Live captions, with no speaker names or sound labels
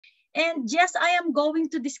And yes, I am going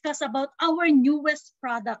to discuss about our newest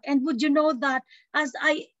product. And would you know that as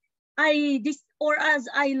I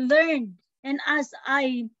learned and as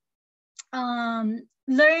I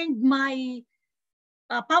learned my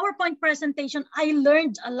PowerPoint presentation, I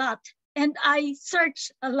learned a lot and I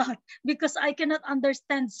searched a lot because I cannot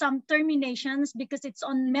understand some terminations because it's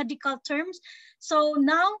on medical terms. So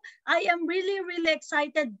now I am really, really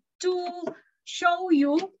excited to show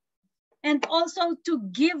you and also to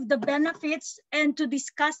give the benefits and to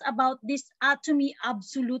discuss about this Atomy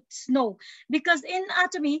Absolute Snow. Because in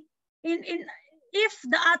Atomy, if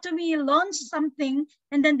the Atomy launched something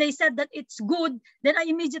and then they said that it's good, then I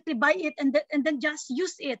immediately buy it and then just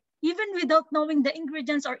use it, even without knowing the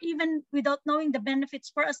ingredients or even without knowing the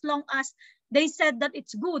benefits. For as long as they said that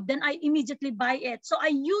it's good, then I immediately buy it. So I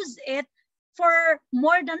use it for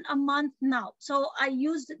more than a month now. So I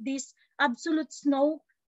use this Absolute Snow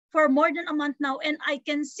for more than a month now, and I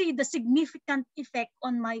can see the significant effect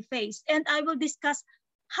on my face. And I will discuss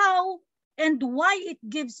how and why it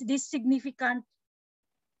gives this significant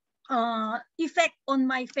effect on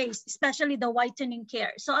my face, especially the whitening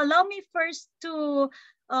care. So allow me first to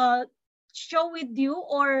show with you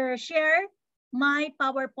or share my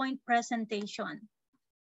PowerPoint presentation.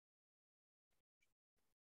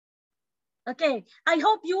 Okay, I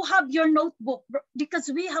hope you have your notebook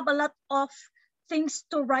because we have a lot of things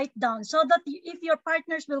to write down so that if your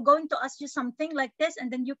partners will going to ask you something like this,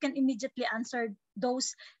 and then you can immediately answer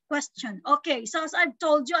those questions. Okay, so as I've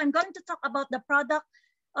told you, I'm going to talk about the product,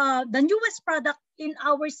 the newest product in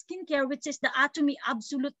our skincare, which is the Atomy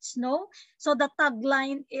Absolute Snow. So the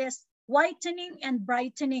tagline is whitening and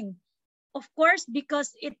brightening. Of course,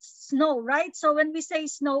 because it's snow, right? So when we say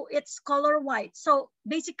snow, it's color white. So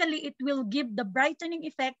basically it will give the brightening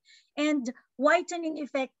effect and whitening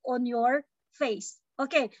effect on your face.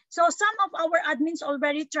 Okay, so some of our admins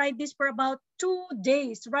already tried this for about 2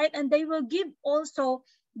 days, right? And they will give also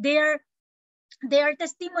their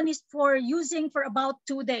testimonies for using for about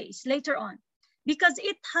 2 days later on, because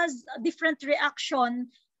it has a different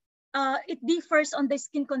reaction. It differs on the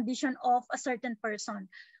skin condition of a certain person.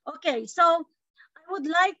 Okay, so I would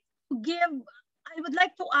like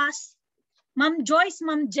to ask Ma'am Joyce,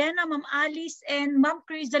 Ma'am Jenna, Ma'am Alice, and Ma'am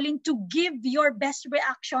Crisaline to give your best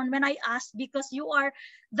reaction when I ask, because you are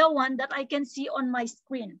the one that I can see on my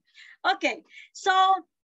screen. Okay, so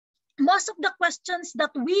most of the questions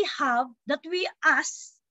that we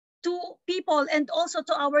ask to people and also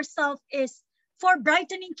to ourselves is, for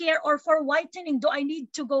brightening care or for whitening, do I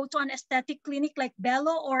need to go to an aesthetic clinic like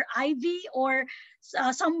Bello or Ivy or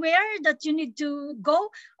somewhere that you need to go?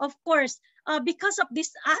 Of course, because of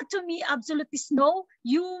this Atomy Absolute Snow,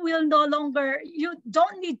 you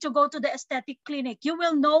don't need to go to the aesthetic clinic. You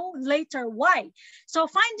will know later why. So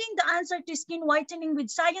finding the answer to skin whitening with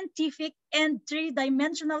scientific and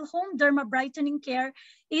 3-dimensional home derma brightening care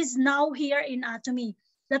is now here in Atomy.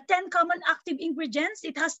 The 10 common active ingredients,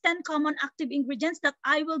 it has 10 common active ingredients that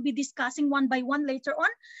I will be discussing one by one later on,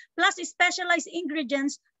 plus specialized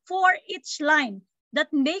ingredients for each line that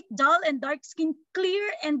make dull and dark skin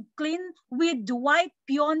clear and clean with white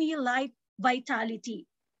peony light vitality.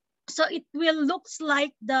 So it will look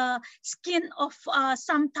like the skin of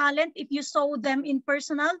some talent if you saw them in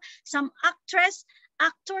personal, some actors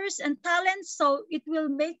and talents, so it will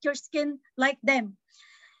make your skin like them.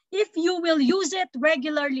 If you will use it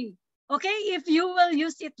regularly, okay? If you will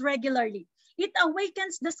use it regularly, it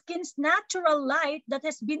awakens the skin's natural light that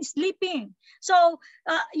has been sleeping. So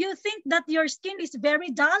you think that your skin is very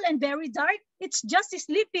dull and very dark, it's just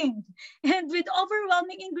sleeping. And with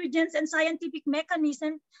overwhelming ingredients and scientific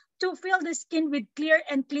mechanism to fill the skin with clear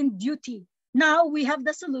and clean beauty. Now we have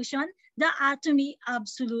the solution, the Atomy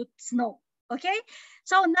Absolute Snow, okay?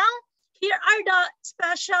 So now here are the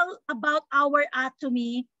special about our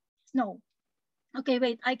Atomy Snow. Okay,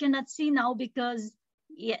 wait, I cannot see now because,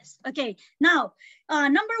 yes, okay. Now,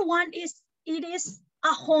 number one is, it is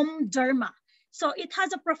a home derma. So it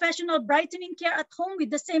has a professional brightening care at home with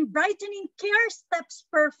the same brightening care steps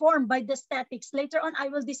performed by the aesthetics. Later on, I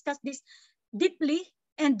will discuss this deeply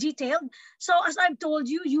and detailed. So as I've told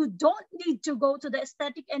you, you don't need to go to the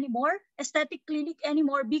aesthetic clinic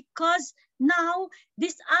anymore, because now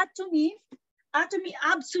this Atomy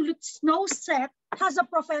Absolute Snow Set has a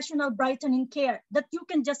professional brightening care that you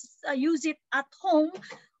can just use it at home,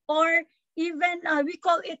 or even we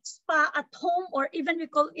call it spa at home, or even we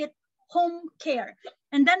call it home care.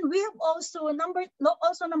 And then we have also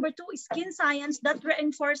number two is skin science that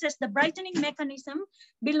reinforces the brightening mechanism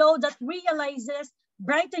below that realizes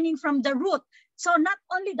brightening from the root. So not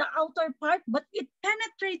only the outer part, but it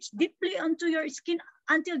penetrates deeply onto your skin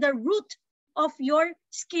until the root of your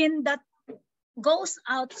skin that goes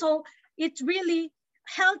out. So it's really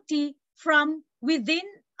healthy from within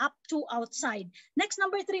up to outside. Next,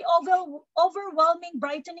 number 3, overwhelming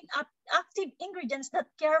brightening active ingredients that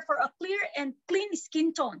care for a clear and clean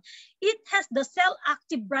skin tone. It has the cell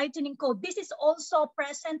active brightening code. This is also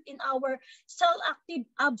present in our cell active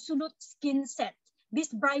absolute skin set, this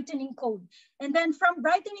brightening code. And then from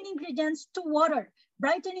brightening ingredients to water,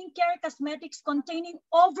 brightening care cosmetics containing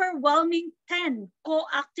overwhelming 10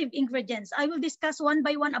 co-active ingredients. I will discuss one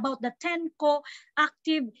by one about the 10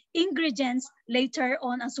 co-active ingredients later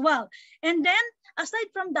on as well. And then aside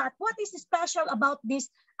from that, what is special about this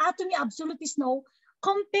Atomy Absolute Snow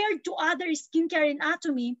compared to other skincare in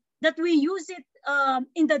Atomy that we use it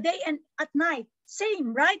in the day and at night?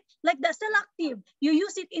 Same, right? Like the cell active, you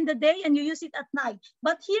use it in the day and you use it at night.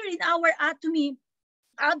 But here in our Atomy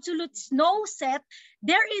Absolute Snow set,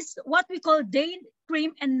 there is what we call day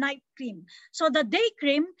cream and night cream. So the day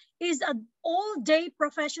cream is an all-day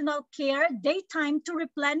professional care, daytime to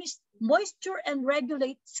replenish moisture and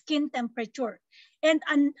regulate skin temperature. And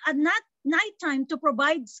at nighttime to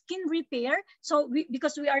provide skin repair. So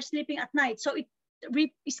because we are sleeping at night, so it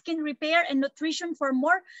skin repair and nutrition for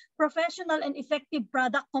more professional and effective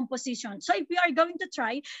product composition. So if we are going to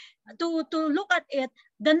try to look at it,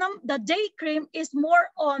 the day cream is more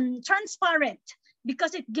on transparent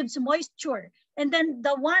because it gives moisture. And then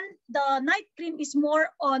the night cream is more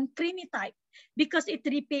on creamy type because it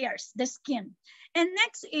repairs the skin. And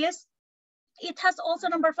next is, it has also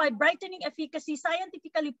number 5, brightening efficacy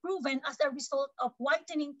scientifically proven as a result of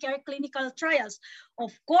whitening care clinical trials.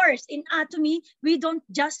 Of course, in Atomy, we don't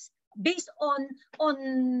just base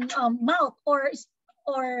on mouth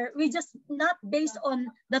or we just not based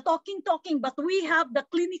on the talking, but we have the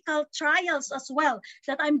clinical trials as well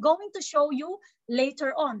that I'm going to show you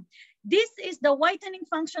later on. This is the whitening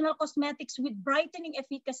functional cosmetics with brightening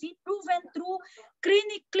efficacy proven through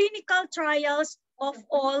clinical trials of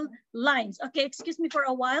all lines. Okay, excuse me for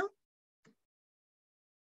a while.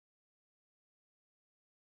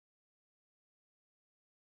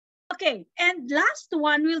 Okay, and last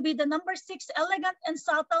one will be the number 6, elegant and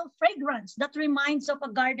subtle fragrance that reminds of a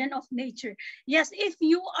garden of nature. Yes, if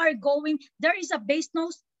you are going, there is a base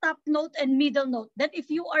note, top note, and middle note. That if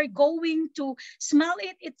you are going to smell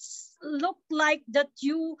it, it's look like that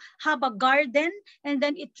you have a garden and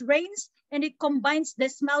then it rains and it combines the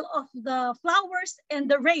smell of the flowers and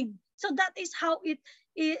the rain. So that is how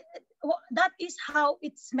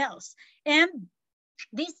it smells. And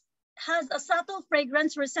this has a subtle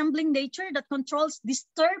fragrance resembling nature that controls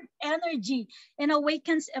disturbed energy and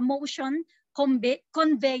awakens emotion,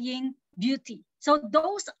 conveying beauty. So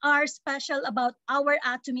those are special about our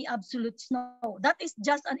Atomy Absolute Snow. That is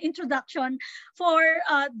just an introduction for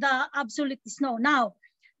the Absolute Snow. Now,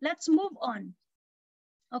 let's move on.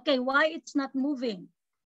 Okay, why it's not moving?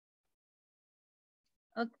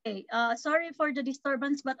 Okay, sorry for the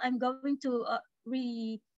disturbance, but I'm going to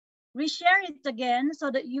reshare it again so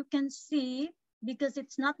that you can see because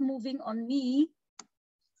it's not moving on me.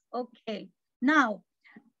 Okay, now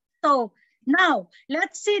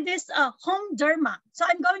let's see this home derma. So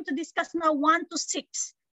I'm going to discuss now 1 to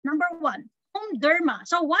 6. Number 1, home derma.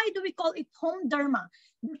 So why do we call it home derma?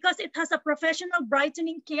 Because it has a professional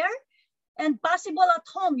brightening care and possible at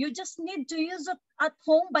home. You just need to use it at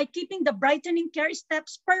home by keeping the brightening care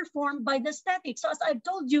steps performed by the aesthetic. So as I've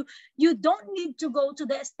told you, you don't need to go to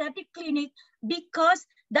the aesthetic clinic because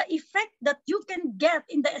the effect that you can get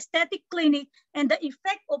in the aesthetic clinic and the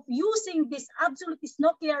effect of using this Absolute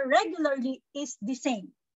Snow Care regularly is the same.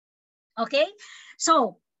 Okay,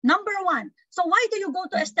 so number 1. So why do you go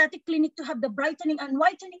to aesthetic clinic to have the brightening and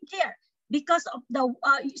whitening care? Because of the,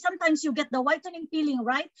 sometimes you get the whitening peeling,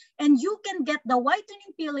 right? And you can get the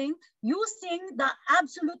whitening peeling using the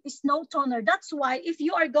Absolute Snow Toner. That's why if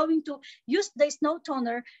you are going to use the Snow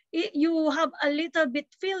Toner, you have a little bit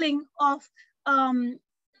feeling of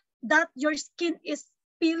that your skin is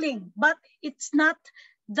peeling, but it's not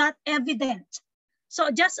that evident. So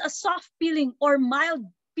just a soft peeling or mild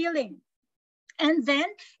peeling. And then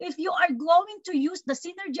if you are going to use the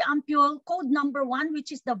Synergy Ampule code number 1,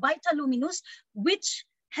 which is the Vitaluminous, which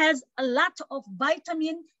has a lot of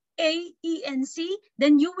vitamin A, E, and C,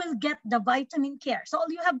 then you will get the vitamin care. So all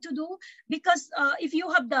you have to do, because if you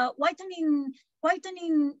have the whitening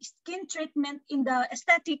skin treatment in the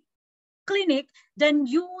aesthetic clinic, then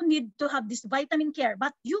you need to have this vitamin care.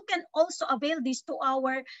 But you can also avail this to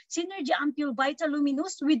our Synergy Ampule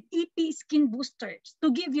Vitaluminous with EP Skin Boosters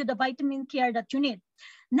to give you the vitamin care that you need.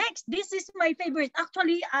 Next, this is my favorite.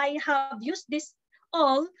 Actually, I have used this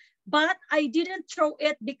all, but I didn't throw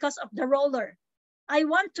it because of the roller. I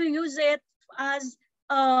want to use it as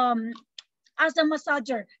um, as a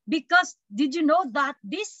massager. Because did you know that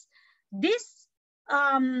this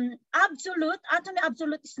Atomy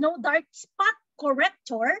Absolute Snow Dark Spot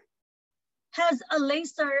Corrector has a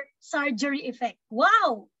laser surgery effect.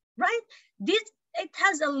 Wow, right? It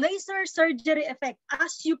has a laser surgery effect.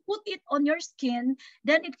 As you put it on your skin,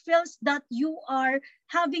 then it feels that you are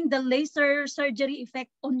having the laser surgery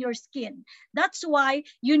effect on your skin. That's why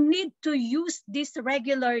you need to use this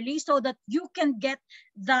regularly so that you can get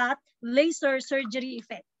that laser surgery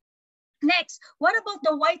effect. Next, what about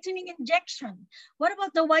the whitening injection? What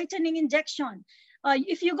about the whitening injection?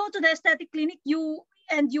 If you go to the aesthetic clinic, you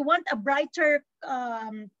want a brighter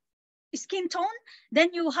skin tone,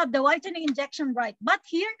 then you have the whitening injection, right? But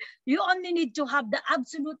here, you only need to have the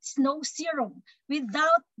Absolute Snow Serum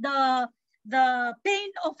without the pain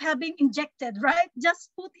of having injected, right?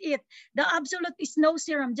 Just put it. The Absolute Snow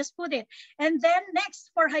Serum, just put it. And then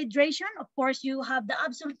next, for hydration, of course, you have the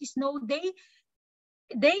Absolute Snow Day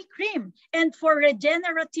Cream. And for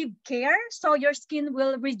regenerative care, so your skin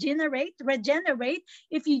will regenerate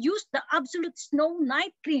if you use the Absolute Snow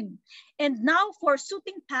Night Cream. And now for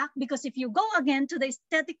soothing pack, because if you go again to the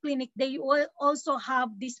aesthetic clinic, they will also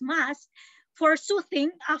have this mask for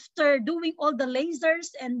soothing after doing all the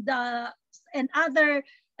lasers and other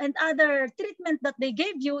treatment that they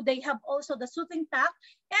gave you. They have also the soothing pack.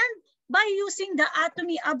 And by using the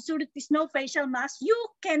Atomy Absolute Snow Facial Mask, you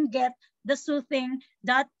can get the soothing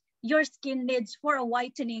that your skin needs for a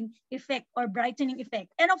whitening effect or brightening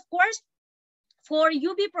effect. And of course, for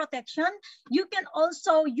UV protection, you can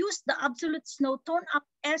also use the Absolute Snow Tone Up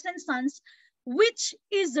Essence Suns, which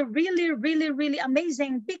is really, really, really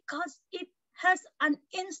amazing because it has an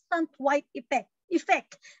instant white effect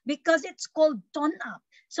because it's called Tone Up.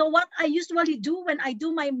 So what I usually do when I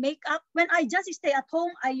do my makeup, when I just stay at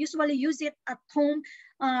home, I usually use it at home,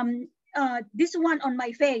 this one on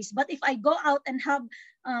my face. But if I go out and have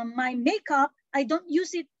my makeup, I don't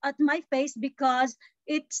use it at my face because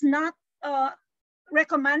it's not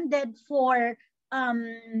recommended for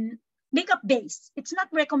makeup base. It's not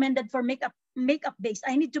recommended for makeup base.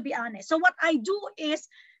 I need to be honest. So what I do is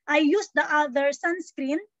I use the other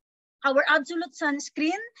sunscreen, our Absolute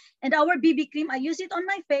sunscreen and our BB cream. I use it on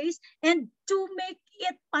my face, and to make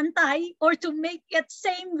it pantay or to make it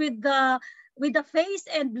same with the face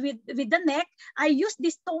and with the neck, I use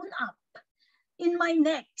this Tone Up in my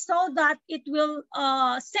neck so that it will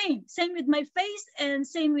same with my face and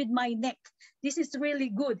same with my neck. This is really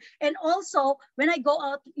good. And also when I go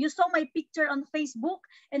out, you saw my picture on Facebook,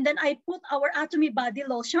 and then I put our Atomy body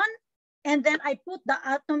lotion, and then I put the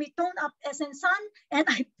Atomy Tone Up Essence Sun, and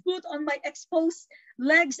I put on my exposed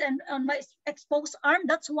legs and on my exposed arm.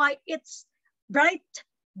 That's why it's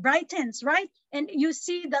brightens, right? And you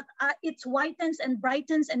see that it whitens and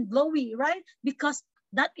brightens and glowy, right? Because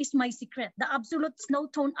that is my secret. The Absolute Snow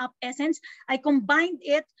Tone Up Essence, I combined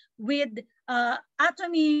it with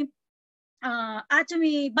Atomy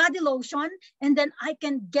body lotion, and then I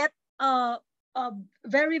can get a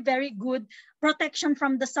very, very good protection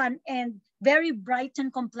from the sun and very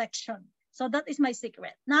brightened complexion. So that is my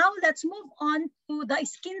secret. Now let's move on to the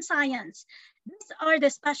skin science. These are the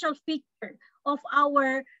special feature of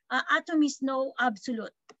our Atomy Snow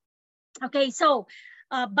Absolute. Okay, so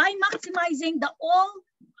by maximizing the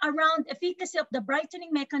all-around efficacy of the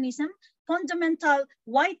brightening mechanism, fundamental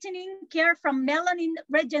whitening care from melanin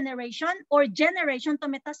regeneration or generation to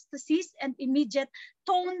metastasis and immediate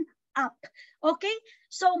tone up. Okay,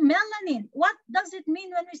 so melanin, what does it mean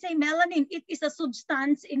when we say melanin? It is a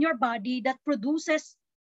substance in your body that produces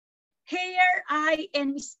hair, eye,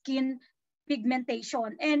 and skin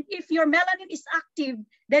pigmentation. And if your melanin is active,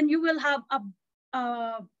 then you will have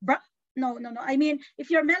I mean, if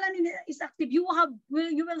your melanin is active, you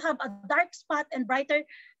will have a dark spot and brighter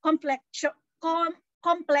complexion.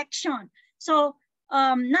 So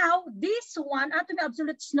now this one, Atomy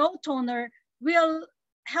Absolute Snow Toner, will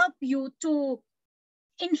help you to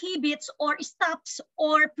inhibit or stops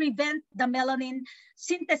or prevent the melanin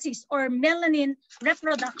synthesis or melanin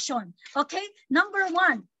reproduction. Okay, number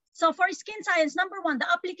one. So for skin science, number one,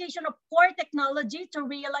 the application of core technology to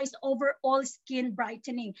realize overall skin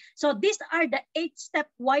brightening. So these are the 8-step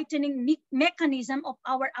whitening mechanism of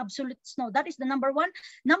our Absolute Snow. That is the number one.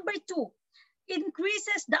 Number two,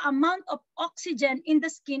 increases the amount of oxygen in the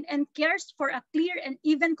skin and cares for a clear and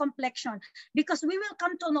even complexion. Because we will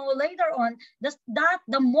come to know later on that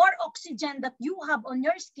the more oxygen that you have on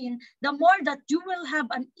your skin, the more that you will have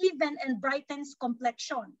an even and brightened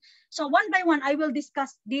complexion. So one by one, I will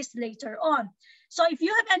discuss this later on. So if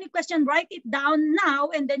you have any question, write it down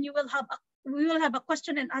now, and then we will have a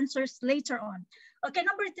question and answers later on. Okay,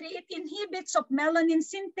 number 3, it inhibits of melanin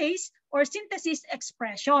synthase or synthesis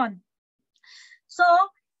expression. So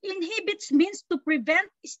inhibits means to prevent,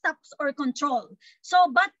 stops, or control.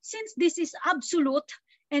 So, but since this is absolute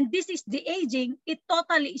and this is the aging, it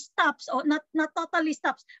totally stops, or not totally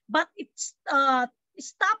stops, but it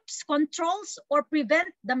stops, controls, or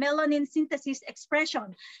prevent the melanin synthesis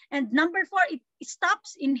expression. And number 4, it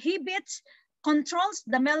stops, inhibits, controls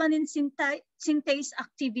the melanin synthase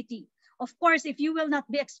activity. Of course, if you will not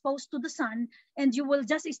be exposed to the sun and you will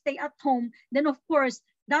just stay at home, then of course,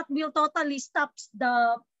 that will totally stop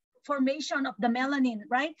the formation of the melanin,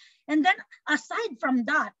 right? And then aside from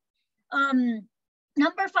that,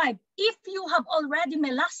 number 5, if you have already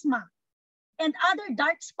melasma and other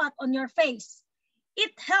dark spot on your face,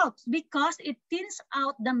 it helps because it thins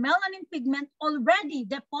out the melanin pigment already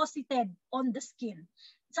deposited on the skin.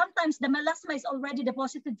 Sometimes the melasma is already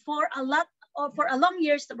deposited for a lot or for a long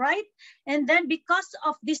years, right? And then because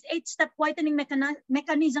of this 8-step whitening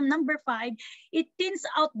mechanism, number 5, it thins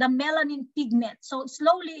out the melanin pigment. So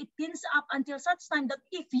slowly it thins up until such time that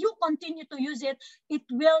if you continue to use it, it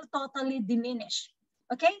will totally diminish.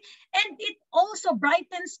 Okay, and it also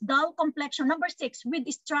brightens dull complexion, number 6,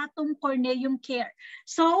 with stratum corneum care.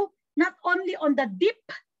 So not only on the deep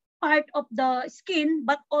part of the skin,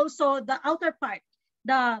 but also the outer part,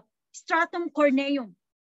 the stratum corneum,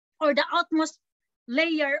 or the outmost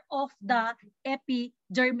layer of the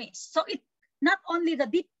epidermis. So it not only the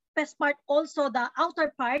deepest part, also the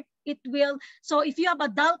outer part, it will, so if you have a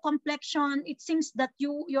dull complexion, it seems that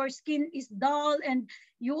your skin is dull and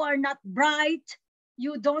you are not bright,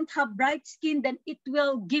 you don't have bright skin, then it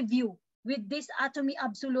will give you, with this Atomy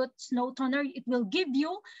Absolute Snow Toner, it will give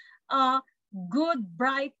you a good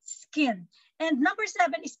bright skin. And number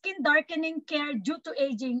 7 is skin darkening care due to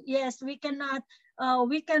aging. Yes, we cannot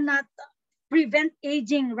prevent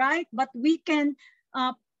aging, right? But we cannot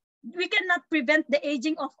prevent the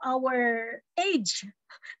aging of our age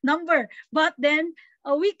number, but then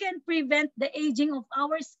we can prevent the aging of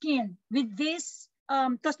our skin with this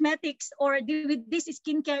cosmetics or with this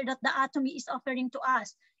skincare that the Atomy is offering to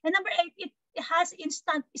us. And number 8, it has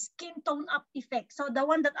instant skin tone up effect. So the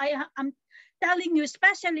one that I am telling you,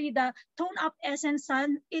 especially the tone up essence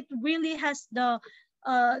sun, it really has the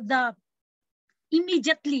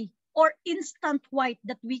immediately or instant white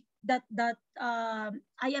that I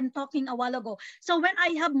am talking a while ago. So when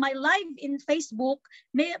I have my live in Facebook,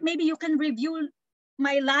 maybe you can review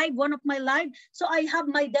my live, one of my live. So I have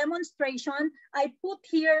my demonstration. I put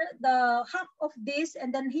here the half of this,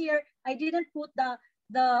 and then here I didn't put the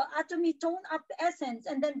Atomy tone up essence,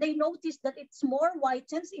 and then they noticed that it's more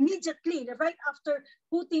whitens immediately right after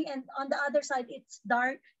putting, and on the other side it's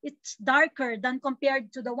darker than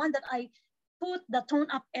compared to the one that I put the tone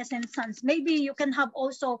up essence suns. Maybe you can have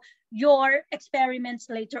also your experiments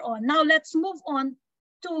later on. Now let's move on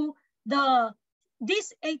to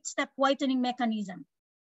this 8-step whitening mechanism.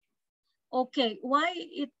 Okay, why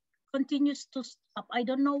it continues to stop? I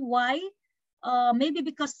don't know why. Maybe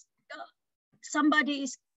because somebody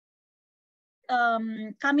is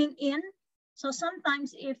coming in. So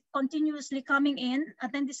sometimes if continuously coming in,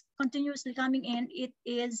 attendance continuously coming in, it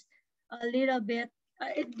is a little bit,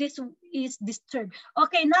 this is disturbed.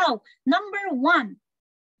 Okay, now number 1.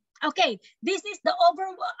 Okay, this is the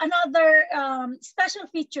another special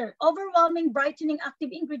feature, overwhelming brightening active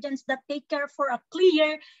ingredients that take care for a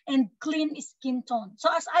clear and clean skin tone. So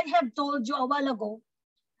as I have told you a while ago,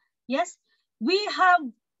 yes, we have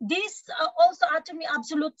this also Atomy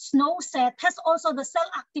Absolute Snow Set has also the cell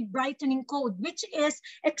active brightening code, which is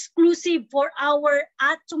exclusive for our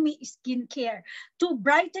Atomy skincare. 2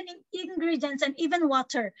 brightening ingredients and even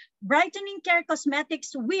water. Brightening care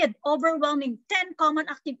cosmetics with overwhelming 10 common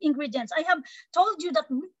active ingredients. I have told you that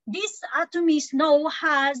this Atomy Snow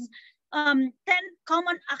has 10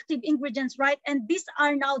 common active ingredients, right? And these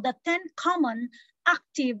are now the 10 common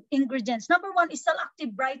active ingredients. Number 1 is cell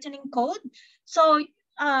active brightening code. So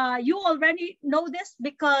you already know this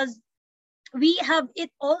because we have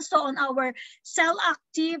it also on our cell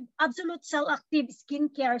active, absolute cell active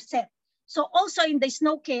skincare set. So also in the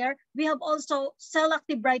snow care, we have also cell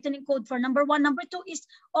active brightening code for number 1. Number 2 is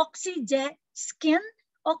Oxygen Skin.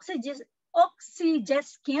 Oxygen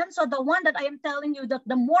Skin. So the one that I am telling you that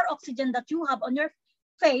the more oxygen that you have on your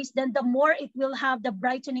face, then the more it will have the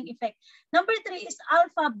brightening effect. Number 3 is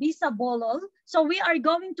Alpha Bisabolol. So we are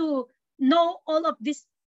going to know all of these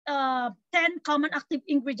 10 common active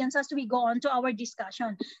ingredients as we go on to our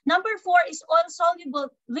discussion. Number 4 is oil-soluble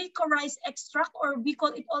licorice extract, or we call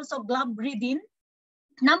it also glabridin.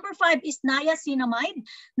 Number 5 is niacinamide.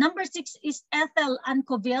 Number 6 is ethyl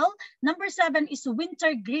ancovil. Number 7 is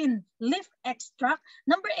wintergreen leaf extract.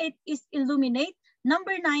 Number 8 is illuminate.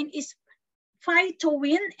 Number 9 is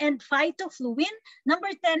phytoin and phytofluin. Number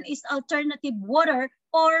 10 is alternative water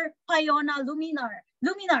or Piona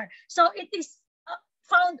luminar. So it is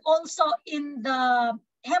found also in the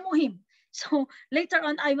hemohim. So later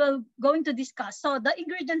on, I will going to discuss. So the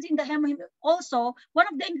ingredients in the hemohim also, one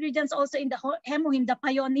of the ingredients also in the hemohim, the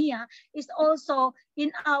pioneer, is also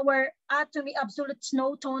in our Atomy Absolute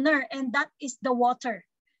Snow Toner, and that is the water.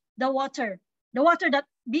 The water that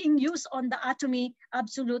being used on the Atomy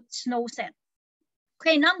Absolute Snow Set.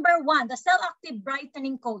 Okay, number 1, the cell active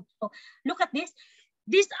brightening code. So look at this.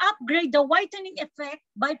 This upgrade the whitening effect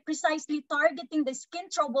by precisely targeting the skin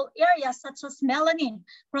trouble areas such as melanin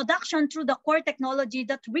production through the core technology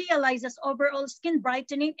that realizes overall skin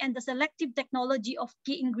brightening and the selective technology of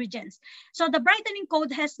key ingredients. So the brightening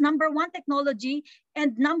code has number 1 technology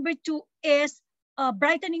and number 2 is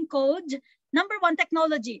brightening code. Number 1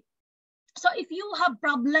 technology. So if you have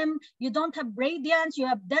problem, you don't have radiance, you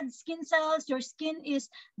have dead skin cells, your skin is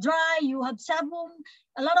dry, you have sebum,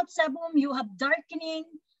 a lot of sebum, you have darkening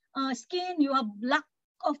skin, you have lack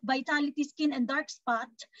of vitality skin and dark spot.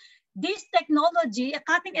 This technology, a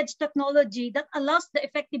cutting edge technology that allows the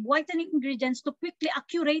effective whitening ingredients to quickly,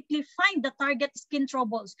 accurately find the target skin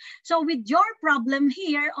troubles. So with your problem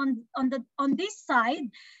here on this side,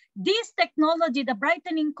 this technology, the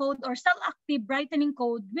brightening code or cell active brightening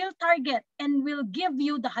code, will target and will give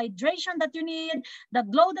you the hydration that you need, the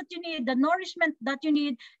glow that you need, the nourishment that you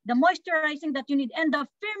need, the moisturizing that you need, and the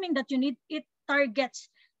firming that you need. It targets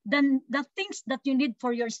the things that you need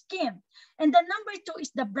for your skin. And the number 2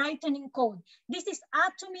 is the brightening code. This is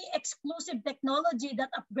Atomy exclusive technology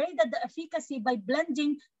that upgraded the efficacy by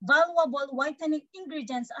blending valuable whitening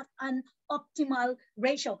ingredients at an optimal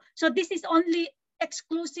ratio. So this is only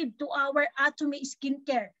exclusive to our Atomy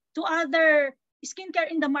skincare. To other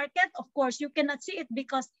skincare in the market, of course, you cannot see it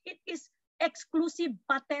because it is exclusive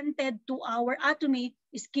patented to our Atomy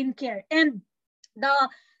skincare. And the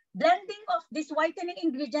blending of these whitening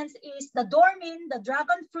ingredients is the dormine, the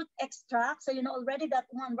dragon fruit extract. So you know already that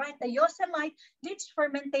one, right? The yosemite rich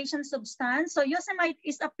fermentation substance. So yosemite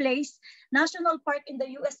is a place, national park in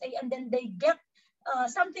the USA, and then they get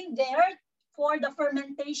something there for the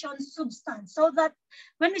fermentation substance. So that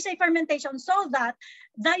when we say fermentation, so that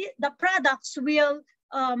the products will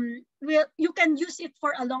you can use it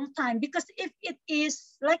for a long time. Because if it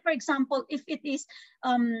is, like for example, if it is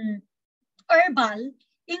herbal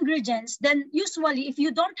ingredients, then usually if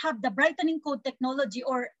you don't have the brightening code technology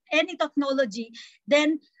or any technology,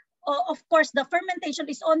 then of course the fermentation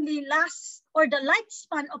is only lasts, or the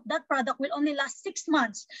lifespan of that product will only last 6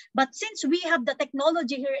 months. But since we have the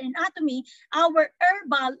technology here in Atomy, our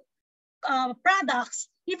herbal products,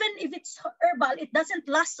 even if it's herbal, it doesn't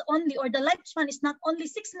last only, or the lifespan is not only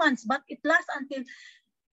 6 months, but it lasts until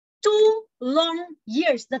 2 long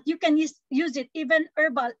years that you can use it, even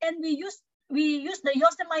herbal. And we use the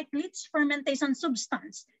yosemite leach fermentation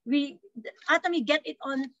substance. Atomy get it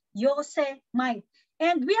on yosemite.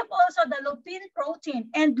 And we have also the lupin protein.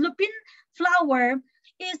 And lupin flower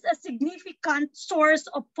is a significant source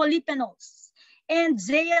of polyphenols and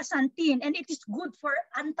zeaxanthin, and it is good for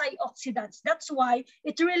antioxidants. That's why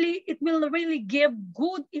it will really give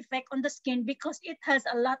good effect on the skin, because it has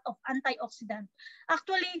a lot of antioxidant.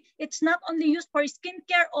 Actually, it's not only used for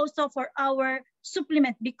skincare, also for our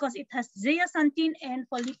supplement, because it has zeaxanthin and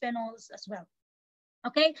polyphenols as well.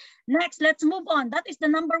 Okay, next, let's move on. That is the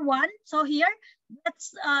number 1. So here,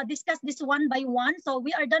 let's discuss this one by one. So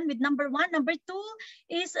we are done with number 1. Number 2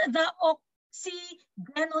 is the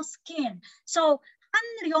oxygenoskin. So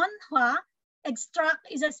Hanryonhwa extract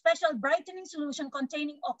is a special brightening solution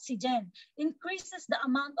containing oxygen. Increases the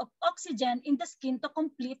amount of oxygen in the skin to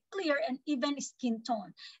complete clear and even skin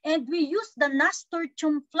tone. And we use the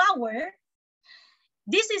nasturtium flower.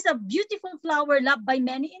 This is a beautiful flower loved by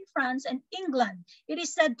many in France and England. It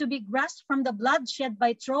is said to be grasped from the blood shed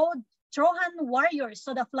by Trojan warriors.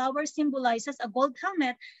 So the flower symbolizes a gold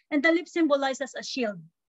helmet and the leaf symbolizes a shield.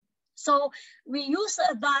 So we use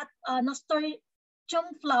that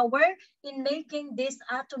nasturtium flower in making this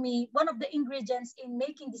Atomy, one of the ingredients in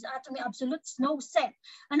making this Atomy Absolute Snow Set.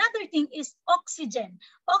 Another thing is oxygen.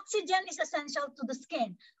 Oxygen is essential to the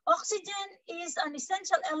skin. Oxygen is an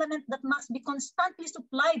essential element that must be constantly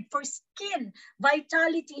supplied for skin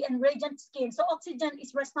vitality and radiant skin. So oxygen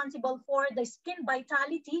is responsible for the skin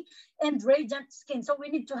vitality and radiant skin. So we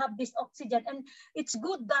need to have this oxygen. And it's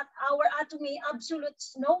good that our Atomy Absolute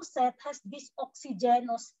Snow Set has this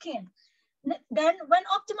oxygenoskin. Then when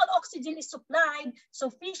optimal oxygen is supplied,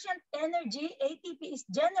 sufficient energy, ATP, is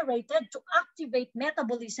generated to activate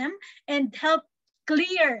metabolism and help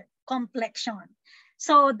clear complexion.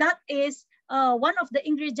 So that is one of the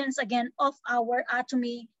ingredients, again, of our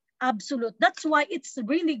Atomy Absolute. That's why it's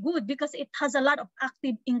really good, because it has a lot of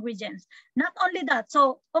active ingredients. Not only that,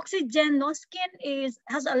 so Oxygenoskin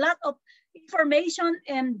has a lot of information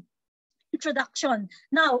and introduction.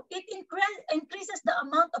 Now, it increases the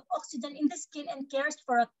amount of oxygen in the skin and cares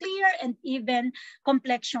for a clear and even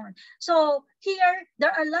complexion. So here,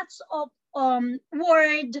 there are lots of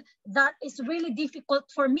word that is really difficult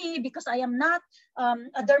for me because I am not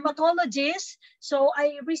a dermatologist. So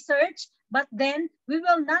I research, but then we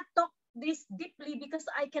will not talk this deeply because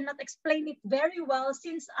I cannot explain it very well,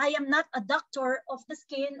 since I am not a doctor of the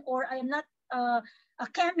skin, or I am not a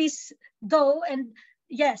chemist though. And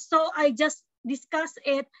yes, so I just discuss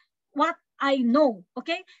it, what I know,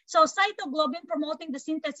 okay? So cytoglobin promoting the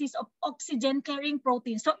synthesis of oxygen-carrying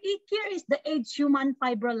protein. So here is the AIDS human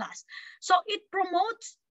fibrillase. So it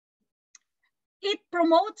promotes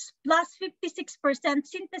plus 56%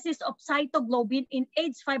 synthesis of cytoglobin in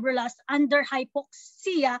AIDS fibrillase under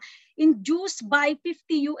hypoxia induced by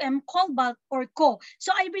 50 cobalt or CO.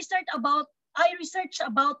 So I researched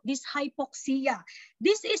about this hypoxia.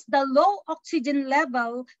 This is the low oxygen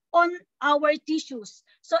level on our tissues.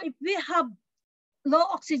 So if we have low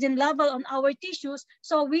oxygen level on our tissues,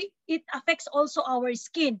 so it affects also our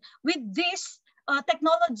skin. With this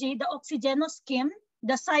technology, the Oxygenoskin,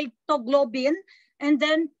 the cytoglobin, and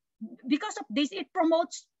then because of this, it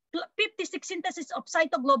promotes 56 synthesis of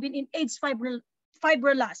cytoglobin in AIDS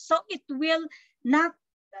fibrillase. So it will not,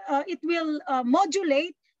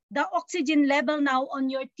 modulate the oxygen level now on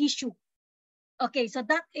your tissue. Okay, so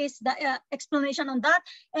that is the explanation on that.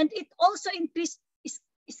 And it also increased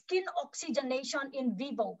skin oxygenation in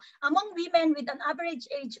vivo among women with an average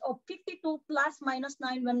age of 52 plus minus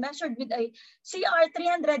 9 when measured with a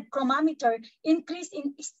CR300 chromometer. Increase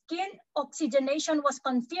in skin oxygenation was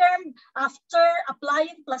confirmed after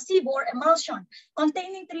applying placebo or emulsion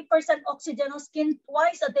containing 3% oxygenoskin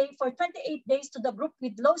twice a day for 28 days to the group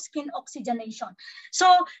with low skin oxygenation.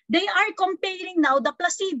 So they are comparing now the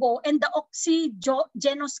placebo and the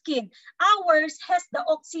oxygenoskin. Ours has the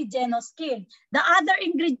oxygenoskin. The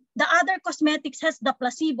other cosmetics has the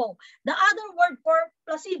placebo. The other word for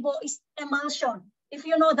placebo is emulsion. If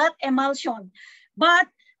you know that, emulsion. But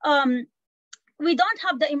we don't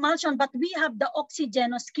have the emulsion, but we have the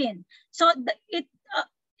oxygenoskin. So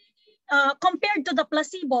compared to the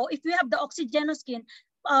placebo, if we have the oxygenoskin,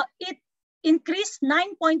 it increased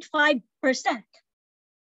 9.5%.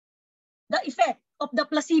 The effect of the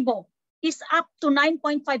placebo is up to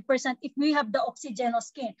 9.5% if we have the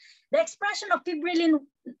oxygenoskin. The expression of fibrillin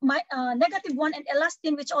 -1 and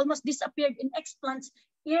elastin, which almost disappeared in explants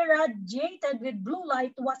irradiated with blue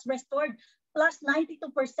light, was restored plus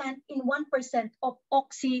 92% in 1% of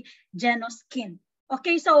oxygenoskin.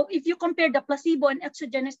 Okay, so if you compare the placebo and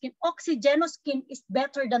oxygenoskin is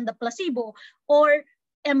better than the placebo or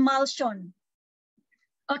emulsion.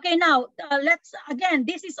 Okay, now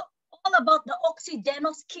this is all about the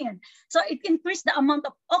Oxygenoskin. So it increased the amount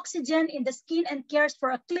of oxygen in the skin and cares for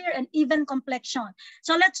a clear and even complexion.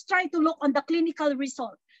 So let's try to look on the clinical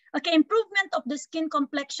result. Okay, improvement of the skin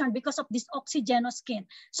complexion because of this Oxygenoskin.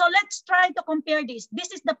 So let's try to compare this.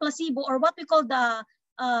 This is the placebo, or what we call the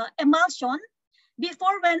emulsion.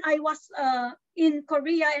 Before, when I was in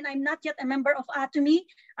Korea and I'm not yet a member of Atomy,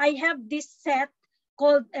 I have this set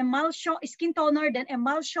called emulsion, skin toner, then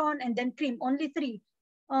emulsion, and then cream, only 3.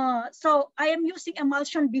 So I am using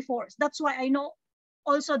emulsion before. That's why I know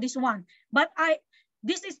also this one. But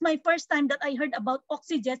this is my first time that I heard about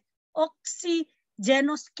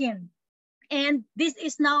Oxygenoskin. And this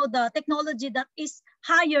is now the technology that is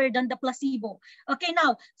higher than the placebo. Okay,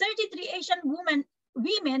 now 33 Asian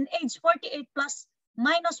women aged 48 plus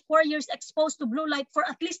minus 4 years exposed to blue light for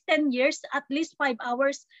at least 10 years, at least 5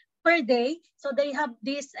 hours per day. So they have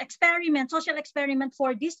this experiment, social experiment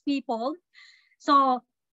for these people. So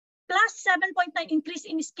plus 7.9 increase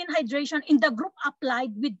in skin hydration in the group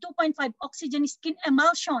applied with 2.5 oxygen skin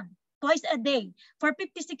emulsion twice a day for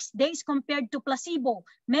 56 days compared to placebo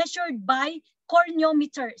measured by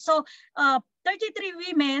corneometer. So 33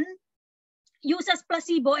 women uses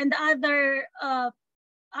placebo and the other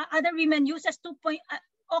women uses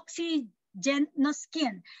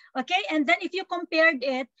Oxygenoskin. Okay, and then if you compared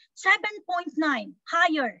it, 7.9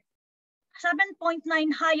 higher. 7.9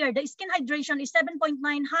 higher, the skin hydration is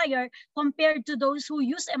 7.9 higher compared to those who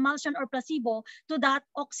use emulsion or placebo to that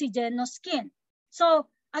Oxygenoskin. So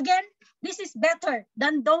again, this is better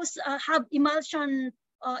than those have emulsion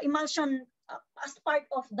emulsion as part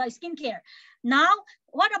of the skincare. Now,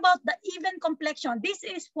 what about the even complexion? This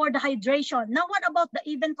is for the hydration. Now, what about the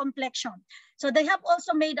even complexion? So they have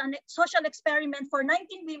also made a social experiment for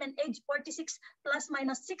 19 women aged 46 plus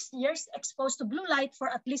minus 6 years exposed to blue light for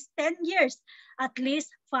at least 10 years, at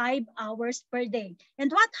least 5 hours per day.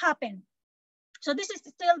 And what happened? So this is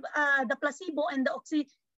still the placebo and the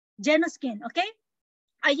oxygenoskin, okay?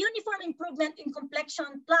 A uniform improvement in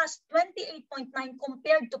complexion plus 28.9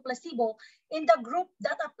 compared to placebo in the group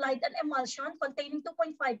that applied an emulsion containing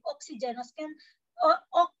 2.5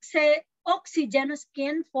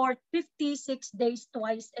 oxygenoskin for 56 days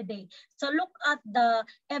twice a day. So look at the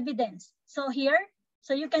evidence. So here,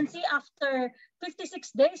 so you can see after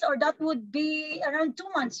 56 days, or that would be around 2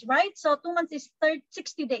 months, right? So 2 months is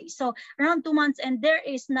 60 days. So around 2 months, and there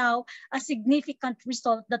is now a significant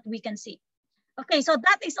result that we can see. Okay, so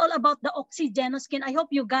that is all about the oxygenoskin. I hope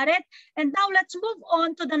you got it. And now let's move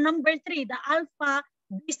on to the number 3, the alpha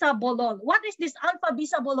bisabolol. What is this alpha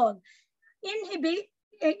bisabolol?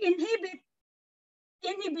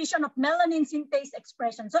 Inhibition of melanin synthase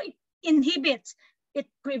expression. So it inhibits, it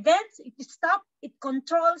prevents, it stops, it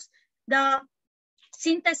controls the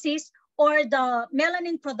synthesis or the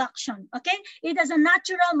melanin production. Okay, it is a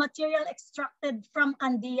natural material extracted from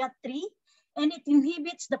Candida tree, and it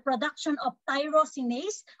inhibits the production of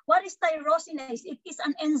tyrosinase. What is tyrosinase? It is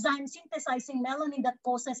an enzyme synthesizing melanin that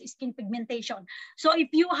causes skin pigmentation. So if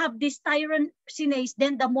you have this tyrosinase,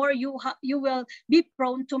 then the more you will be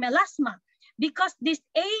prone to melasma, because this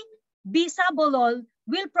A-bisabolol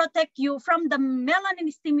will protect you from the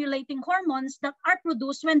melanin stimulating hormones that are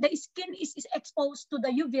produced when the skin is exposed to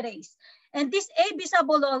the UV rays. And this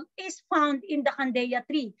A-bisabolol is found in the Candida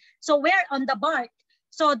tree. So where? On the bark.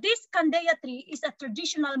 So this Candida tree is a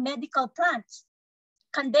traditional medical plant.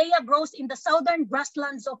 Candida grows in the southern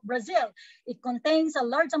grasslands of Brazil. It contains a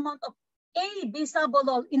large amount of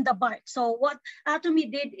A-bisabolol in the bark. So what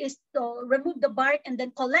Atomy did is to remove the bark and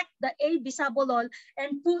then collect the A-bisabolol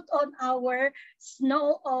and put on our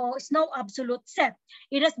snow absolute set.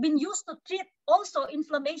 It has been used to treat also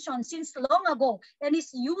inflammation since long ago, and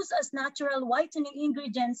is used as natural whitening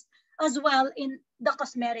ingredients as well in the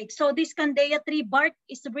cosmetics. So this Candida tree bark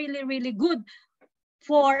is really, really good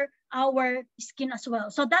for our skin as well.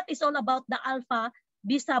 So that is all about the alpha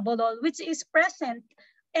bisabolol, which is present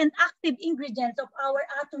and active ingredients of our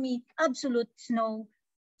Atomy absolute snow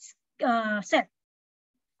set.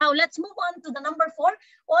 Now let's move on to the number 4,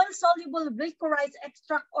 oil-soluble licorice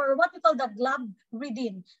extract, or what we call the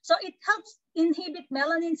glabridin. So it helps inhibit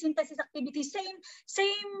melanin synthesis activity.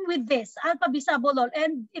 Same with this alpha bisabolol,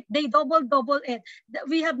 and they double it.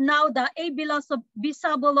 We have now the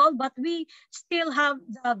A-bisabolol, but we still have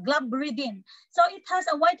the glabridin. So it has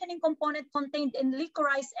a whitening component contained in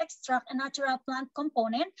licorice extract, a natural plant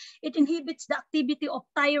component. It inhibits the activity of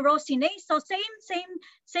tyrosinase. So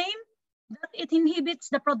same. That it inhibits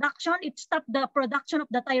the production, it stops the production of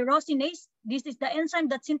the tyrosinase. This is the enzyme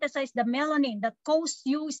that synthesizes the melanin that causes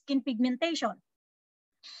you skin pigmentation.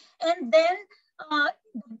 And then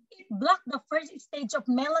it blocks the first stage of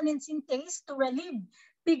melanin synthase to relieve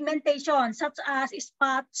pigmentation, such as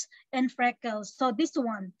spots and freckles. So this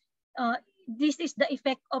one, this is the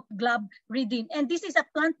effect of glabridin. And this is a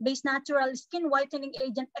plant-based natural skin whitening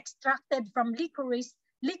agent extracted from licorice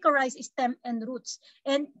stem and roots,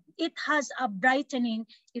 and it has a brightening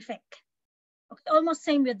effect. Okay, almost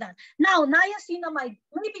same with that. Now niacinamide,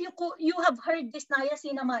 maybe you have heard this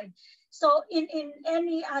niacinamide. So in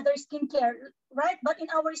any other skincare, right? But in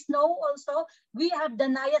our snow also we have the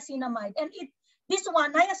niacinamide, and this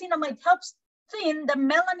one niacinamide helps thin the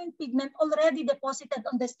melanin pigment already deposited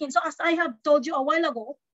on the skin. So as I have told you a while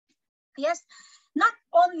ago, yes, not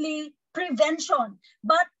only prevention,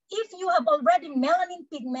 but if you have already melanin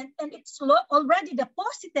pigment and it's already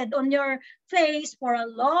deposited on your face for a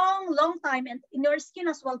long time, and in your skin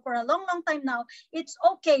as well for a long time now, it's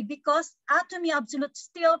okay, because Atomy Absolute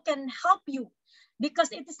still can help you,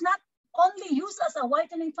 because it is not only used as a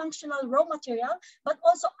whitening functional raw material, but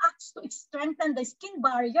also acts to strengthen the skin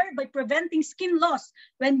barrier by preventing skin loss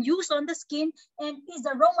when used on the skin, and is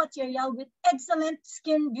a raw material with excellent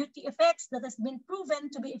skin beauty effects that has been proven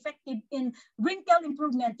to be effective in wrinkle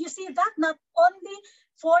improvement. You see that not only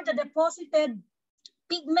for the deposited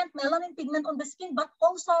pigment, melanin pigment on the skin, but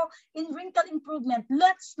also in wrinkle improvement.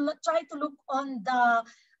 Let's try to look on the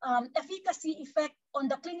efficacy effect on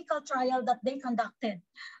the clinical trial that they conducted.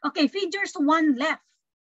 Okay, figures 1 left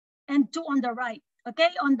and 2 on the right. Okay,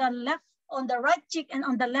 on the left, on the right cheek and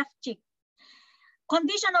on the left cheek.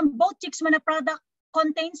 Condition on both cheeks when a product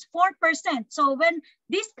contains 4%. So when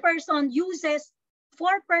this person uses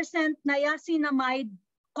 4% niacinamide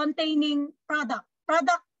containing product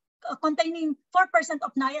containing 4%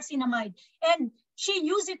 of niacinamide, and she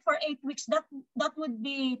used it for 8 weeks. That would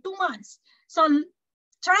be 2 months. So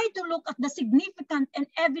try to look at the significant and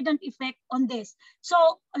evident effect on this. So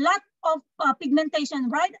a lot of pigmentation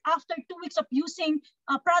right after 2 weeks of using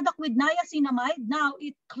a product with niacinamide. Now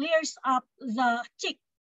it clears up the cheek.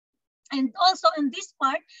 And also in this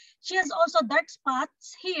part, she has also dark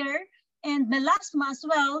spots here and melasma as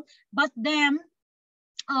well. But then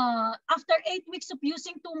after 8 weeks of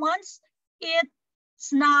using 2 months,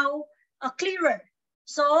 it's now clearer.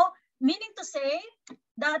 So meaning to say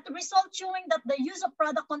that results showing that the use of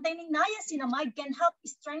product containing niacinamide can help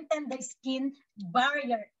strengthen the skin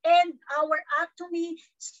barrier. And our Atomy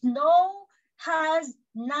Snow has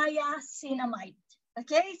niacinamide.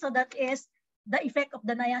 Okay, so that is the effect of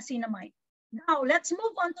the niacinamide. Now let's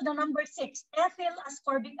move on to the number 6, ethyl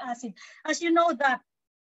ascorbic acid. As you know that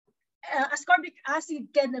ascorbic acid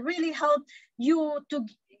can really help you to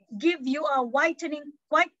give you a whitening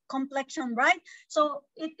white complexion, right? So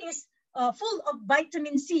it is full of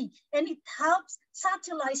vitamin C, and it helps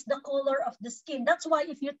subtleize the color of the skin. That's why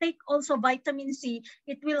if you take also vitamin C,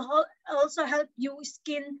 it will also help your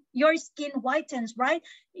skin whitens, right?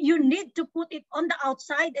 You need to put it on the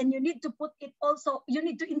outside, and you need to put it also, you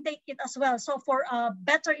need to intake it as well. So for a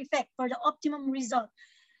better effect, for the optimum result.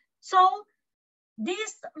 So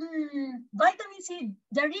these vitamin C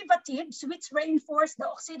derivatives, which reinforce the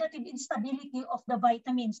oxidative instability of the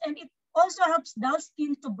vitamins, and it also helps dull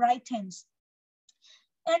skin to brighten,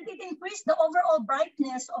 and it increases the overall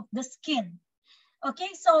brightness of the skin. Okay,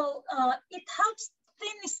 so it helps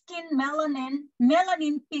thin skin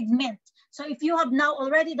melanin pigment. So if you have now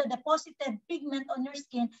already the deposited pigment on your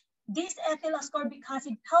skin, this ethyl ascorbic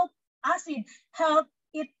acid help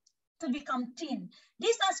it to become thin.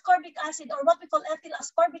 This ascorbic acid, or what we call ethyl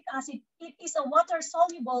ascorbic acid, it is a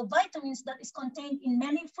water-soluble vitamins that is contained in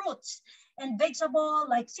many fruits and vegetables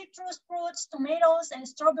like citrus fruits, tomatoes, and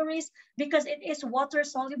strawberries, because it is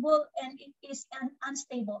water-soluble and it is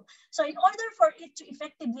unstable. So in order for it to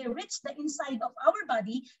effectively reach the inside of our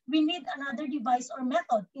body, we need another device or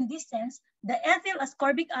method. In this sense, the ethyl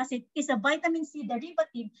ascorbic acid is a vitamin C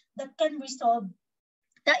derivative that can resolve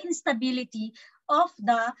the instability of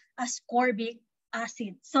the ascorbic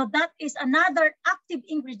acid. So that is another active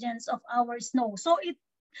ingredient of our snow. So it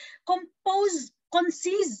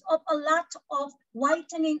consists of a lot of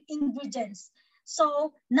whitening ingredients.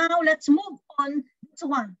 So now let's move on to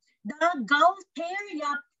one, the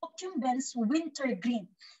Gaultheria procumbens winter green.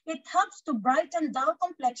 It helps to brighten dull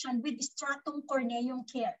complexion with stratum corneum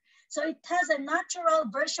care. So it has a natural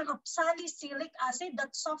version of salicylic acid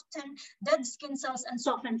that softens dead skin cells and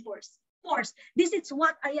soften pores. This is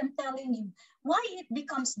what I am telling you. Why it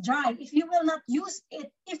becomes dry if you will not use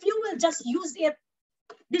it, if you will just use it,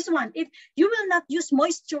 this one, if you will not use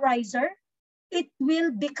moisturizer, it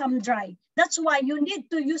will become dry. That's why you need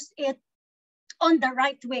to use it on the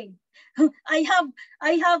right way. I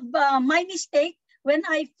have my mistake. When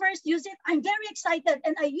I first use it, I'm very excited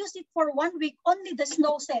and I use it for 1 week, only the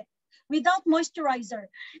snow set, without moisturizer.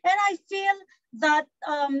 And I feel that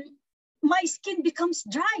my skin becomes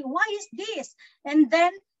dry. Why is this? And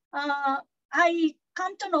then I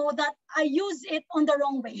come to know that I use it on the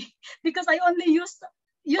wrong way because I only use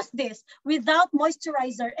this without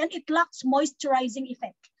moisturizer, and it lacks moisturizing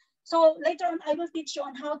effect. So later on, I will teach you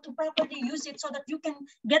on how to properly use it so that you can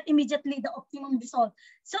get immediately the optimum result.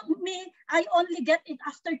 So me, I only get it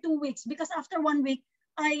after 2 weeks, because after 1 week,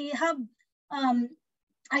 I have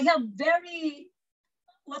very,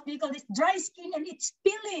 what we call this, dry skin, and it's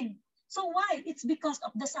peeling. So why? It's because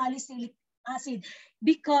of the salicylic acid.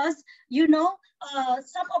 Because, you know,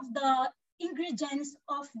 some of the ingredients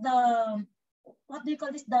of the, what do you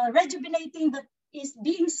call this, the rejuvenating that is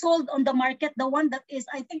being sold on the market, the one that is,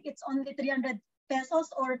 I think it's only 300 pesos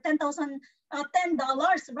or $10,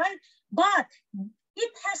 right? But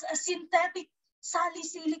it has a synthetic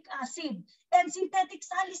salicylic acid. And synthetic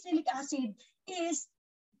salicylic acid is,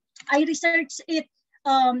 I researched it,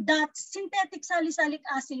 that synthetic salicylic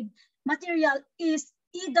acid material is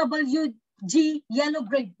EWG yellow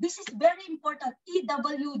grade. This is very important,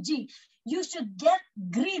 EWG. You should get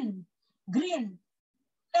green.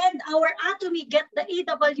 And our Atomy get the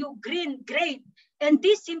EW green grade. And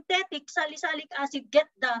this synthetic salicylic acid get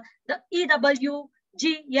the EW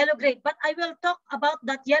G, yellow grade. But I will talk about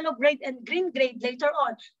that yellow grade and green grade later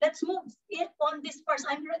on. Let's move it on this first.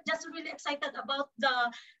 I'm just really excited about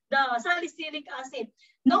the salicylic acid.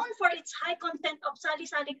 Known for its high content of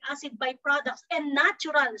salicylic acid byproducts, and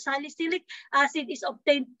natural salicylic acid is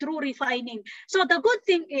obtained through refining. So the good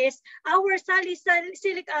thing is our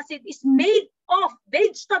salicylic acid is made of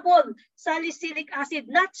vegetable salicylic acid,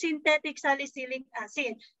 not synthetic salicylic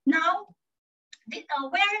acid. Now,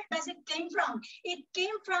 where does it came from? It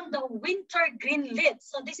came from the wintergreen leaf.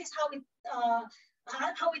 So this is how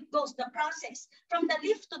it goes, the process from the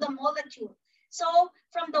leaf to the molecule. So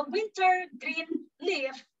from the wintergreen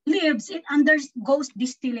leaves, it undergoes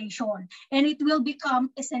distillation, and it will become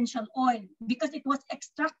essential oil because it was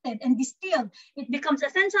extracted and distilled. It becomes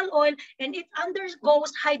essential oil, and it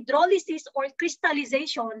undergoes hydrolysis or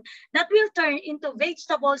crystallization that will turn into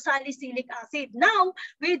vegetable salicylic acid. Now,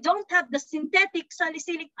 we don't have the synthetic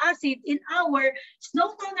salicylic acid in our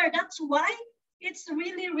snow toner. That's why it's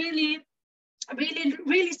really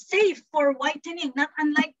safe for whitening, not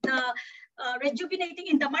unlike the rejuvenating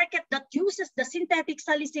in the market that uses the synthetic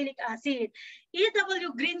salicylic acid.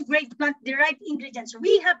 EW green grade plant derived ingredients.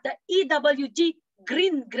 We have the EWG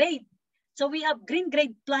green grade. So we have green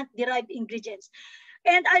grade plant derived ingredients.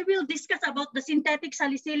 And I will discuss about the synthetic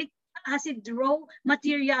salicylic acid raw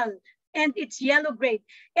material and its yellow grade.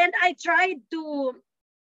 And I tried to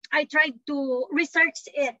research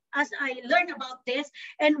it as I learned about this.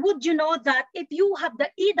 And would you know that if you have the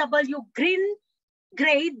EW green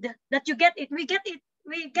grade that you get it, we get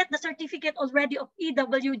the certificate already of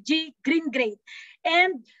EWG green grade.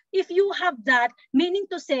 And if you have that, meaning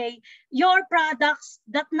to say your products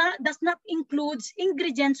does not include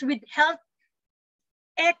ingredients with health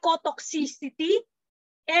ecotoxicity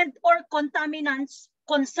and or contaminants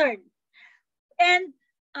concern. And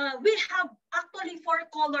we have actually 4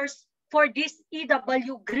 colors for this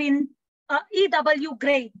EW green, EW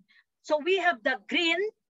grade. So we have the green,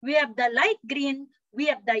 we have the light green, we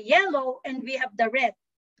have the yellow, and we have the red.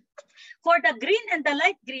 For the green and the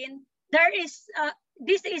light green, there is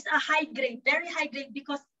this is a high grade, very high grade,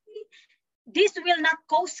 because this will not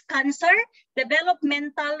cause cancer,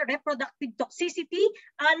 developmental reproductive toxicity,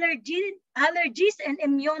 allergies, and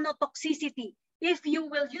immunotoxicity if you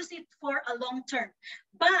will use it for a long term.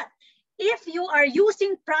 But if you are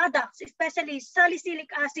using products, especially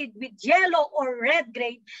salicylic acid with yellow or red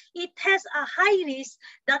grade, it has a high risk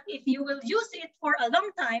that if you will use it for a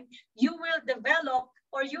long time, you will develop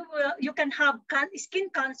or you can have skin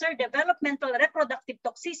cancer, developmental reproductive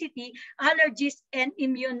toxicity, allergies, and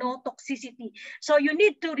immunotoxicity. So you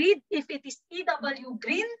need to read if it is EW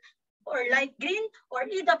green or light green or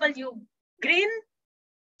EW green,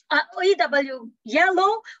 EW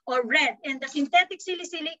yellow or red, and the synthetic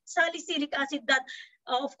salicylic acid that,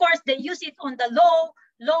 of course, they use it on the low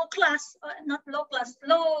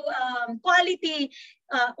quality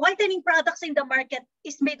whitening products in the market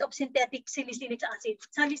is made of synthetic salicylic acid,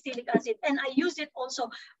 and I use it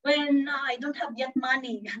also when I don't have yet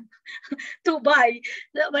money to buy.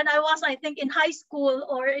 When I was, I think, in high school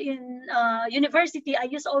or in university, I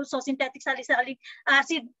use also synthetic salicylic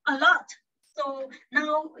acid a lot. So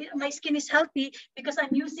now my skin is healthy because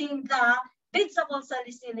I'm using the vegetable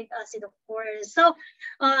salicylic acid, of course. So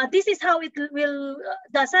this is how it will,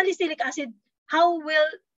 the salicylic acid, how will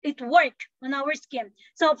it work on our skin?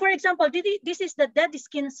 So for example, this is the dead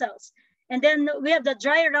skin cells. And then we have the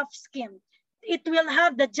dry, rough skin. It will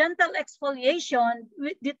have the gentle exfoliation.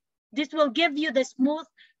 This will give you the smooth,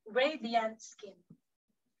 radiant skin.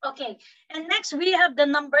 Okay, and next we have the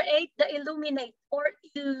number 8, the illuminate or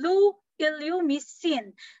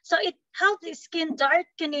Illumicin. So it helps the skin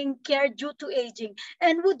darkening care due to aging.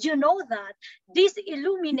 And would you know that this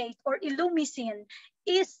illuminate or Illumicin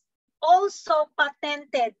is also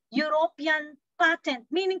patented, European patent,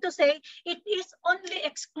 meaning to say it is only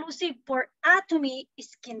exclusive for Atomy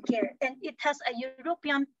skincare, and it has a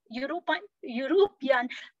European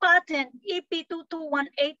patent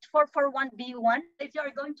EP2218441B1. If you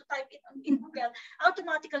are going to type it in Google,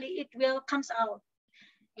 automatically it will comes out.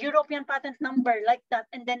 European patent number like that,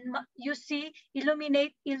 and then you see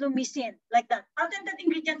illuminate Illumicin like that. Patented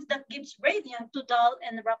ingredients that gives radiant to dull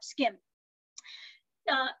and rough skin.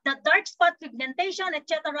 The dark spot pigmentation,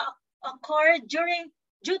 etc., occur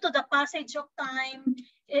due to the passage of time.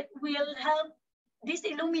 It will help. This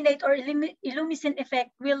illuminate or Illumicin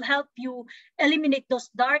effect will help you eliminate those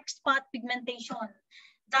dark spot pigmentation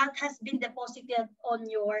that has been deposited on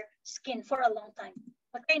your skin for a long time.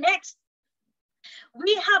 Okay, next.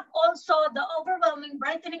 We have also the overwhelming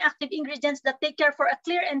brightening active ingredients that take care for a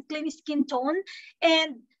clear and clean skin tone.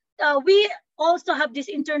 And we also have this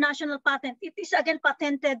international patent. It is again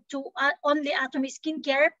patented to only Atomy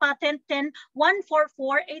Skincare, patent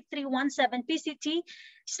 10.1448317 PCT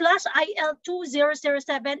 /IL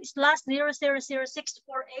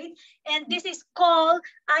 2007/000648. And this is called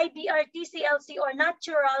IBR-TCLC, or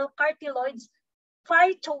natural cartiloids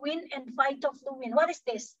phytowin and phytofluin. What is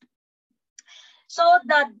this? So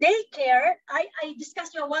the daycare, I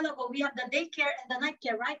discussed you a while ago, we have the daycare and the night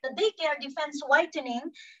care, right? The daycare defense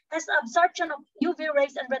whitening has absorption of UV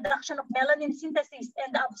rays and reduction of melanin synthesis,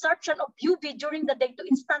 and the absorption of UV during the day to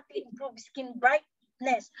instantly improve skin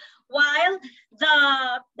brightness. While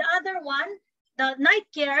the other one, the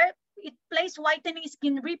night care, it plays whitening,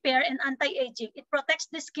 skin repair, and anti-aging. It protects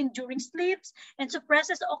the skin during sleeps and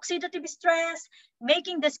suppresses oxidative stress,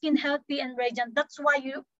 making the skin healthy and radiant. That's why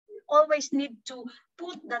you always need to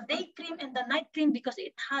put the day cream and the night cream, because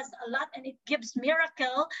it has a lot and it gives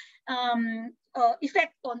miracle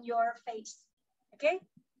effect on your face. Okay.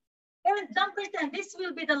 And number 10, this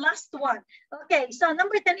will be the last one. Okay, so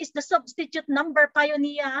number 10 is the substitute number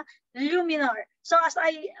Pioneer Luminar. So as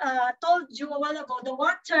I told you a while ago, the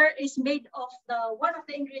water is made of one of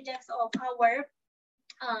the ingredients of our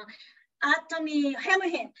Atomy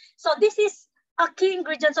hemorrhoid. So this is a key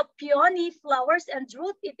ingredient of peony flowers and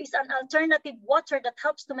root. It is an alternative water that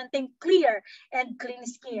helps to maintain clear and clean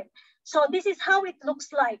skin. So this is how it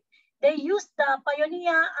looks like. They use the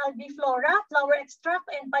Pioneer albiflora flower extract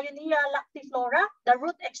and Pioneer lactiflora, the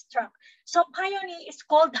root extract. So Pioneer is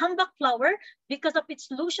called humbug flower because of its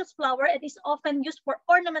luscious flower and is often used for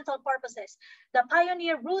ornamental purposes. The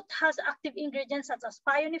Pioneer root has active ingredients such as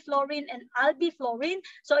pioniflorin and albiflorin,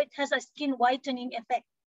 so it has a skin whitening effect.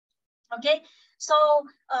 Okay, so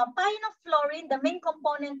pioniflorin, the main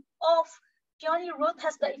component of peony root,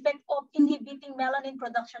 has the effect of inhibiting melanin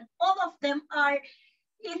production. All of them are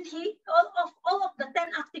all of the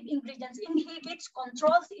 10 active ingredients inhibits,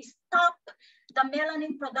 controls, stop the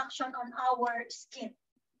melanin production on our skin.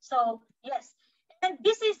 So yes, and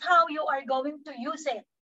this is how you are going to use it.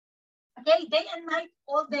 Okay, day and night,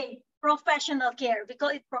 all day. Professional care. We call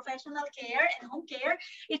it professional care and home care.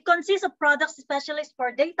 It consists of products specialized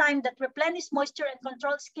for daytime that replenish moisture and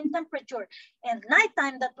control skin temperature, and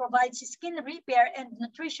nighttime that provides skin repair and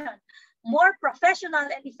nutrition. More professional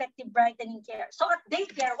and effective brightening care. So at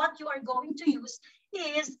daycare, what you are going to use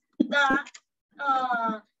is the,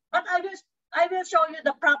 but I will show you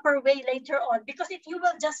the proper way later on, because if you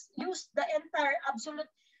will just use the entire absolute,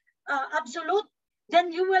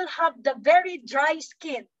 then you will have the very dry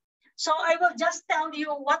skin. So I will just tell you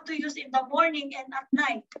what to use in the morning and at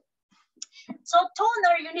night. So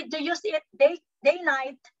toner, you need to use it day,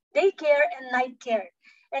 night, day care and night care.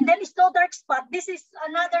 And then it's no dark spot. This is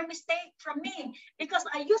another mistake from me, because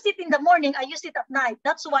I use it in the morning, I use it at night.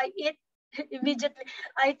 That's why it immediately,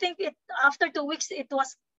 I think it after 2 weeks, it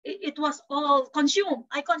was all consumed.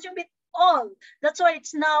 I consumed it all. That's why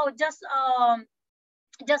it's now just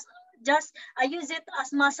I use it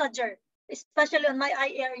as massager, especially on my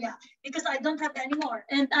eye area, because I don't have any more.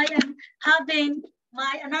 And I am having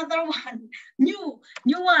my another one, new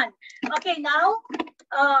one. Okay, now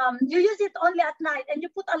you use it only at night, and you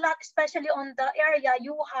put a lot, especially on the area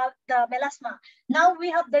you have the melasma. Now we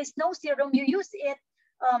have the snow serum. You use it.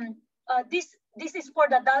 This is for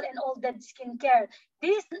the dull and old dead skin care.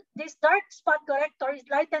 This dark spot corrector, it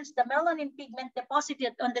lightens the melanin pigment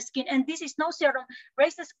deposited on the skin, and this is snow serum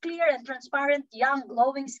raises clear and transparent, young,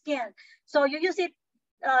 glowing skin. So you use it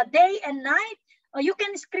day and night. You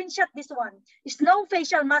can screenshot this one. Snow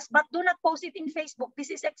facial mask, but do not post it in Facebook. This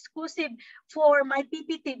is exclusive for my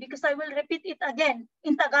PPT, because I will repeat it again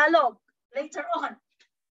in Tagalog later on.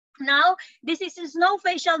 Now, this is a snow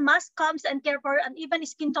facial mask, comes and care for uneven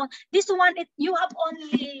skin tone. This one, you have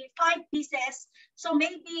only 5 pieces. So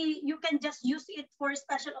maybe you can just use it for a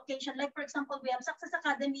special occasion. Like for example, we have Success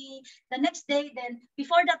Academy the next day, then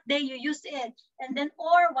before that day you use it. And then,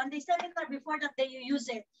 or one day seminar, before that day you use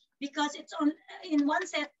it. Because it's in one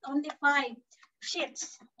set, only 5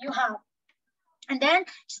 sheets you have. And then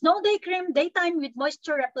snow day cream, daytime with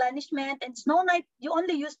moisture replenishment, and snow night, you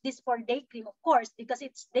only use this for day cream, of course, because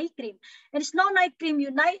it's day cream. And snow night cream,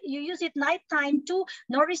 you use it nighttime to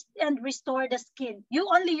nourish and restore the skin. You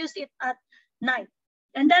only use it at night.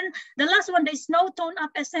 And then the last one, the snow tone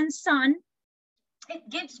up essence sun. It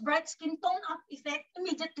gives bright skin tone up effect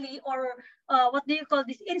immediately, or what do you call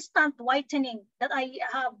this, instant whitening that I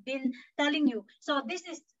have been telling you. So this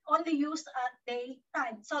is only used at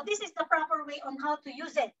daytime. So this is the proper way on how to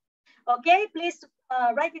use it. Okay, please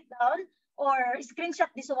write it down or screenshot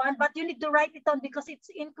this one, but you need to write it down because it's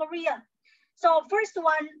in Korea. So first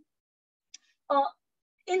one,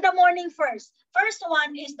 in the morning first. First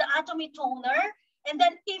one is the Atomy toner. And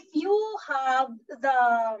then if you have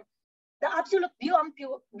the absolute blue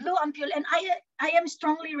ampule, and I am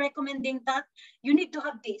strongly recommending that you need to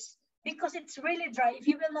have this because it's really dry if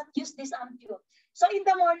you will not use this ampule. So in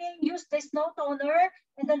the morning, use the snow toner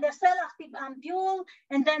and then the cell active ampule,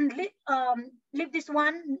 and then leave this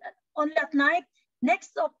one only at night.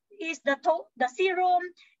 Next up is the serum,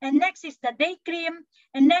 and next is the day cream,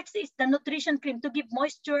 and next is the nutrition cream to give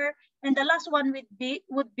moisture, and the last one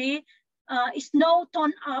would be snow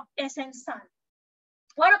tone up essence sun.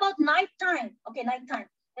 What about nighttime? Okay, nighttime.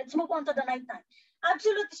 Let's move on to the nighttime.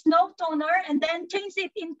 Absolute snow toner, and then change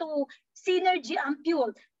it into Synergy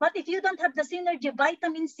ampule. But if you don't have the Synergy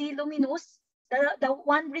vitamin C luminous, the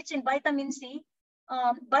one rich in vitamin C,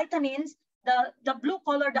 vitamins, the blue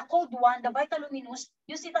color, the cold one, the Vitaluminous,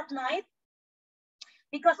 use it at night.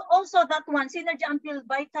 Because also that one, Synergy ampule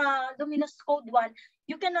Vitaluminous cold one,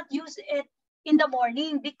 you cannot use it in the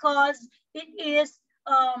morning because it is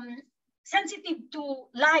sensitive to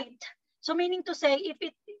light. So meaning to say, if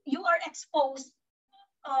you are exposed,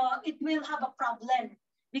 it will have a problem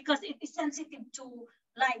because it is sensitive to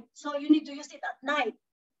light. So you need to use it at night.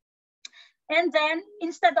 And then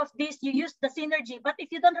instead of this, you use the Synergy. But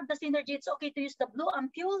if you don't have the Synergy, it's okay to use the blue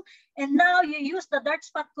ampule. And now you use the dark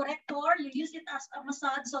spot corrector. You use it as a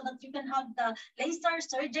massage so that you can have the laser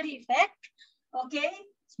surgery effect. Okay.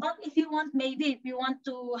 But if you want, maybe if you want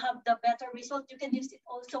to have the better result, you can use it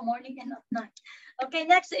also morning and at night. Okay.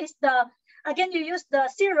 Next is again, you use the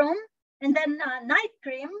serum and then night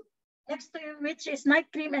cream, next to which is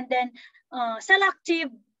night cream, and then cell active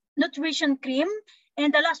nutrition cream.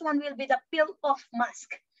 And the last one will be the peel-off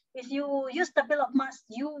mask. If you use the peel-off mask,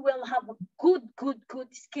 you will have a good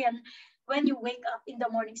skin when you wake up in the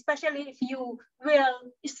morning, especially if you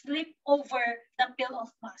will sleep over the peel-off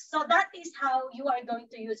mask. So that is how you are going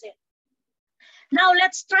to use it. Now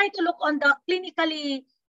let's try to look on the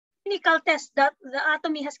clinical test that the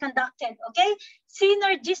Atomy has conducted, okay?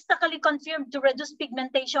 Synergistically confirmed to reduce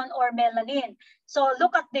pigmentation or melanin. So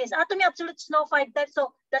look at this, Atomy Absolute Snow 5 type.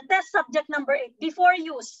 So the test subject number 8, before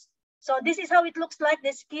use. So this is how it looks like,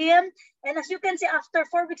 the skin. And as you can see, after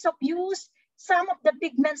 4 weeks of use, some of the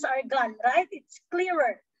pigments are gone, right? It's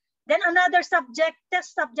clearer. Then another subject,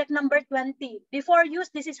 test subject number 20. Before use,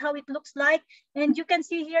 this is how it looks like. And you can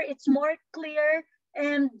see here, it's more clear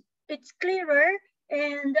and it's clearer.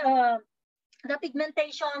 And the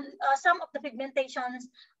pigmentation, some of the pigmentations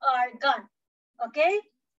are gone, okay?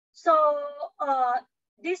 So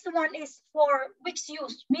this one is for weeks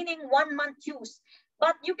use, meaning 1 month use.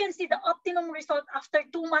 But you can see the optimum result after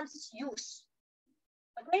 2 months use,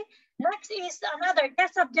 okay? Next is another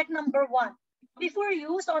test subject number 1. Before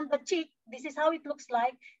use on the cheek, this is how it looks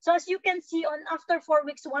like. So as you can see, on after 4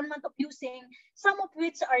 weeks, 1 month of using, some of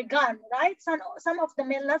which are gone, right? Some of the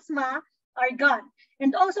melasma are gone.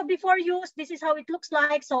 And also before use, this is how it looks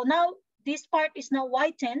like. So now this part is now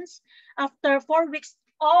whitens after 4 weeks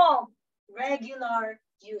of regular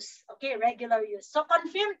use. Okay, regular use. So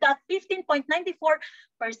confirmed that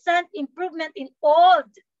 15.94% improvement in old,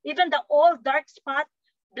 even the old dark spot,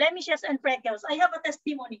 blemishes and freckles. I have a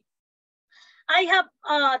testimony. I have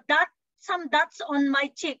some dots on my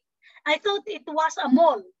cheek. I thought it was a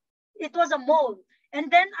mole. It was a mole. And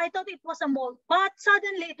then I thought it was a mole, but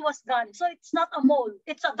suddenly it was gone. So it's not a mole,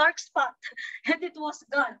 it's a dark spot, and it was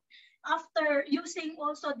gone after using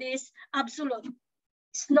also this Absolute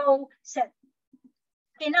Snow set.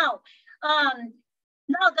 Okay, now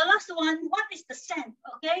the last one, what is the scent?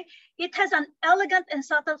 Okay, it has an elegant and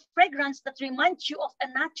subtle fragrance that reminds you of a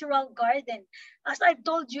natural garden. As I've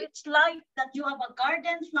told you, it's like that you have a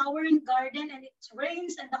garden, flowering garden, and it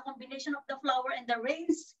rains, and the combination of the flower and the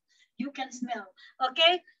rains, you can smell,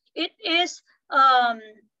 okay? It is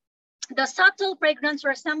the subtle fragrance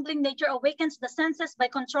resembling nature awakens the senses by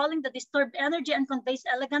controlling the disturbed energy and conveys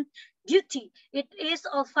elegant beauty. It is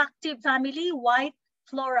olfactive family, white,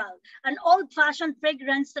 floral, an old-fashioned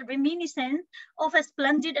fragrance reminiscent of a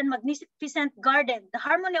splendid and magnificent garden. The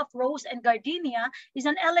harmony of rose and gardenia is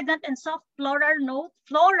an elegant and soft floral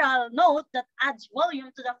note that adds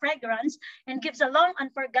volume to the fragrance and gives a long,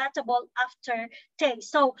 unforgettable aftertaste.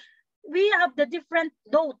 So we have the different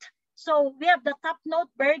note. So we have the top note,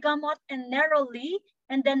 bergamot and neroli,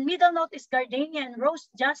 and then middle note is gardenia and rose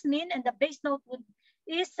jasmine, and the base note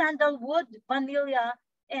is sandalwood, vanilla,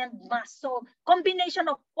 and musk. So combination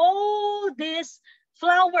of all this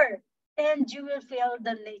flower, and you will feel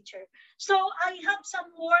the nature. So I have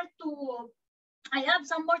some more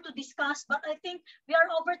to discuss, but I think we are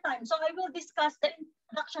over time. So I will discuss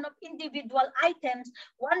introduction of individual items,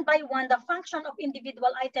 one by one, the function of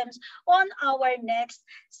individual items on our next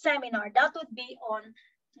seminar. That would be on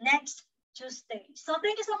next Tuesday. So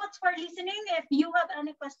thank you so much for listening. If you have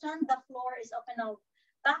any question, the floor is open now.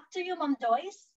 Back to you, Ma'am Joyce.